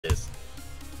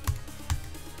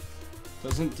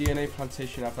Doesn't DNA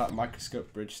Plantation have that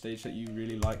microscope bridge stage that you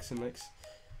really like, Simix?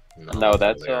 No,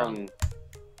 that's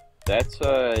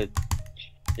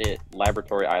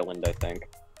Laboratory Island, I think.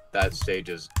 That stage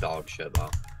is dog shit though.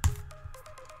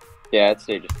 Yeah, that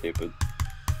stage is stupid.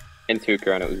 In 2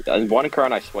 crown, it was 1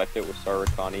 crown I swept it with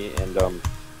Sarakani, and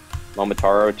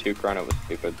Momotaro, 2 crown it was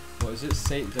stupid. What is it,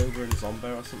 Saint Dober and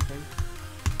Zombo or something?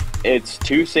 It's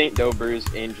 2 Saint Dobers,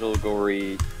 Angel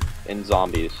Gory, and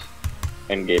Zombies,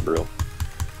 and Gabriel.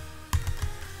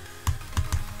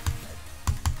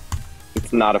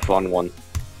 It's not a fun one.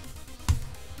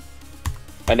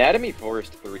 Anatomy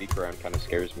Forest 3 crown kind of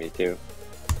scares me too.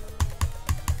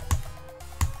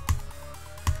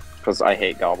 Because I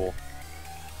hate Gobble.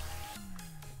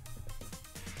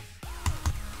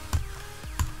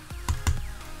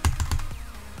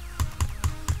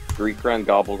 Three crown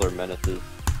Gobbles are menaces.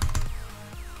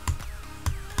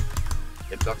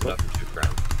 It sucks enough in 2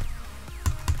 crown.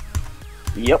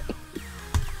 Yep.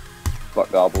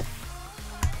 Fuck Gobble.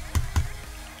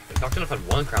 It sucks enough on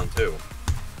 1 crown too.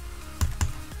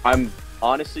 I'm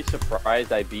honestly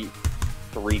surprised I beat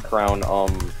 3 crown,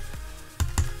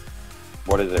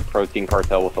 what is it, Protein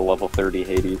Cartel with a level 30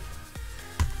 Hades.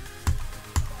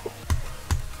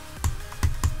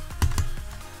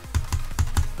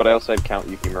 But I also had Count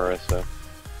Yukimura, so.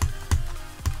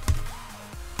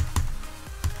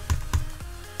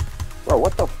 Bro,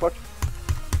 what the fuck?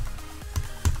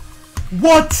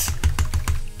 What?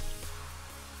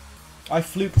 I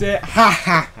fluked it. Ha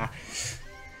ha ha.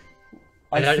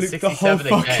 I fluked the whole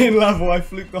fucking level. I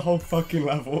fluked the whole fucking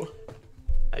level.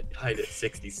 I died at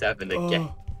 67 again.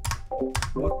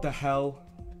 What the hell?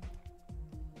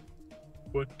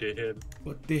 What the hell?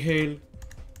 What the hell?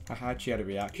 I actually had a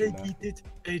reaction there.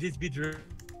 It is be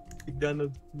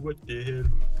McDonald's. What the hell?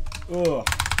 Oh.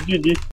 GG.